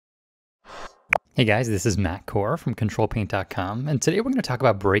Hey guys, this is Matt Core from Ctrl+Paint.com, and today we're going to talk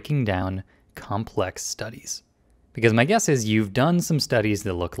about breaking down complex studies. Because my guess is you've done some studies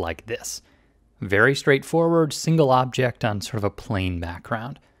that look like this. Very straightforward, single object on sort of a plain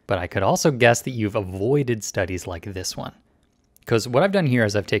background. But I could also guess that you've avoided studies like this one. Because what I've done here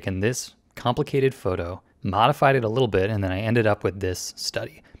is I've taken this complicated photo, modified it a little bit, and then I ended up with this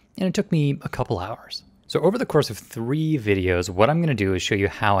study. And it took me a couple hours. So over the course of 3 videos, what I'm going to do is show you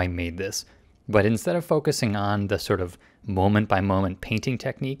how I made this. But instead of focusing on the sort of moment-by-moment painting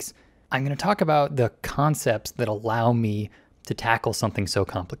techniques, I'm going to talk about the concepts that allow me to tackle something so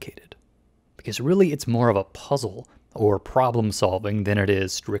complicated. Because really it's more of a puzzle or problem solving than it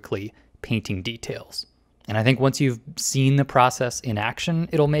is strictly painting details. And I think once you've seen the process in action,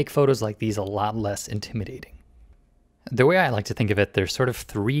 it'll make photos like these a lot less intimidating. The way I like to think of it, there's sort of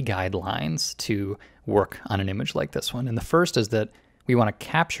 3 guidelines to work on an image like this one. And the first is that we want to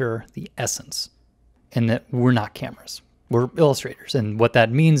capture the essence, and that we're not cameras, we're illustrators. And what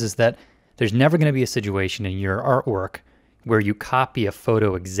that means is that there's never going to be a situation in your artwork where you copy a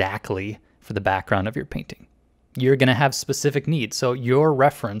photo exactly for the background of your painting. You're going to have specific needs, so your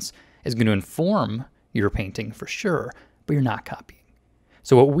reference is going to inform your painting for sure, but you're not copying.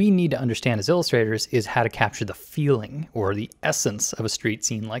 So what we need to understand as illustrators is how to capture the feeling or the essence of a street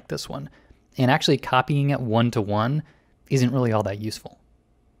scene like this one. And actually copying it one-to-one isn't really all that useful.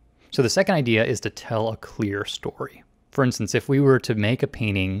 So the second idea is to tell a clear story. For instance, if we were to make a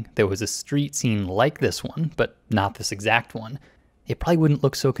painting that was a street scene like this one, but not this exact one, it probably wouldn't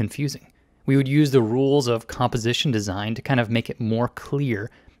look so confusing. We would use the rules of composition design to kind of make it more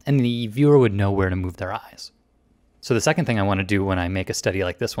clear, and the viewer would know where to move their eyes. So the second thing I want to do when I make a study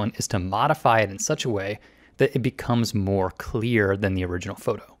like this one is to modify it in such a way that it becomes more clear than the original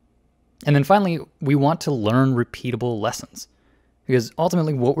photo. And then finally, we want to learn repeatable lessons. Because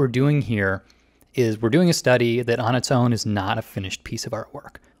ultimately what we're doing here is we're doing a study that on its own is not a finished piece of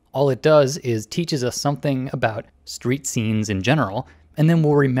artwork. All it does is teaches us something about street scenes in general, and then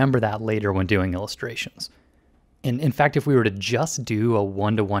we'll remember that later when doing illustrations. And in fact, if we were to just do a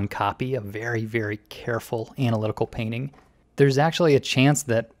one-to-one copy, a very, very careful analytical painting, there's actually a chance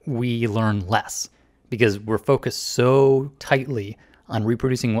that we learn less because we're focused so tightly on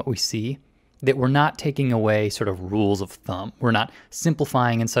reproducing what we see that we're not taking away sort of rules of thumb. We're not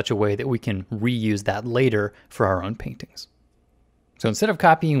simplifying in such a way that we can reuse that later for our own paintings. So instead of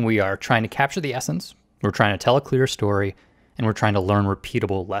copying, we are trying to capture the essence, we're trying to tell a clear story, and we're trying to learn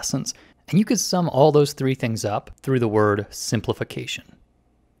repeatable lessons. And you could sum all those 3 things up through the word simplification.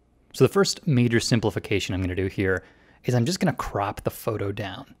 So the first major simplification I'm going to do here is I'm just going to crop the photo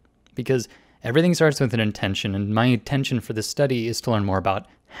down, because everything starts with an intention, and my intention for this study is to learn more about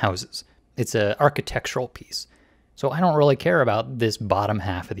houses. It's an architectural piece. So I don't really care about this bottom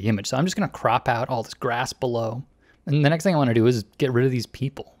half of the image. So I'm just going to crop out all this grass below. And the next thing I want to do is get rid of these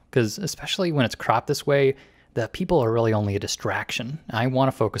people, because especially when it's cropped this way, the people are really only a distraction. I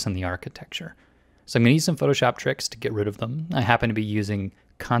want to focus on the architecture. So I'm going to use some Photoshop tricks to get rid of them. I happen to be using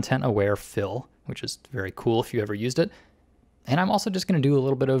content-aware fill, which is very cool if you ever used it. And I'm also just going to do a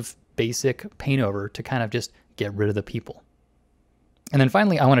little bit of basic paint over to kind of just get rid of the people. And then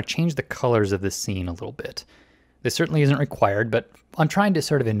finally, I want to change the colors of this scene a little bit. This certainly isn't required, but I'm trying to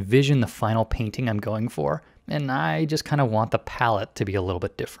sort of envision the final painting I'm going for, and I just kind of want the palette to be a little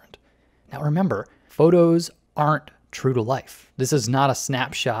bit different. Now remember, photos aren't true to life. This is not a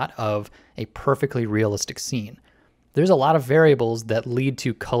snapshot of a perfectly realistic scene. There's a lot of variables that lead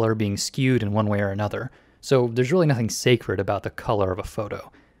to color being skewed in one way or another, so there's really nothing sacred about the color of a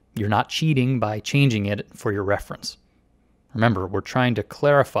photo. You're not cheating by changing it for your reference. Remember, we're trying to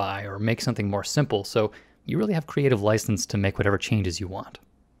clarify or make something more simple, so you really have creative license to make whatever changes you want.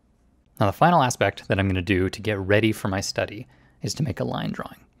 Now, the final aspect that I'm going to do to get ready for my study is to make a line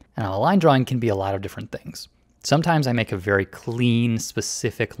drawing. Now, a line drawing can be a lot of different things. Sometimes I make a very clean,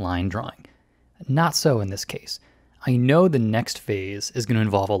 specific line drawing. Not so in this case. I know the next phase is going to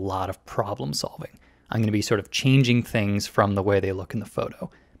involve a lot of problem solving. I'm going to be sort of changing things from the way they look in the photo.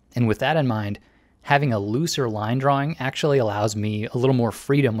 And with that in mind, having a looser line drawing actually allows me a little more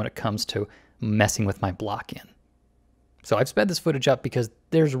freedom when it comes to messing with my block in. So I've sped this footage up because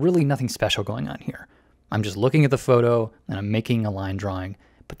there's really nothing special going on here. I'm just looking at the photo and I'm making a line drawing,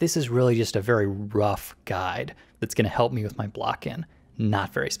 but this is really just a very rough guide that's going to help me with my block in,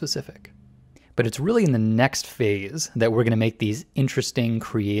 not very specific. But it's really in the next phase that we're going to make these interesting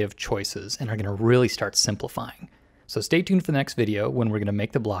creative choices and are going to really start simplifying. So stay tuned for the next video when we're going to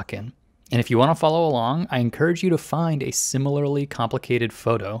make the block in. And if you want to follow along, I encourage you to find a similarly complicated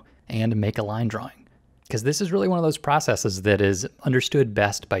photo and make a line drawing, because this is really one of those processes that is understood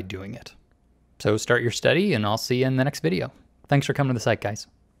best by doing it. So start your study, and I'll see you in the next video. Thanks for coming to the site, guys.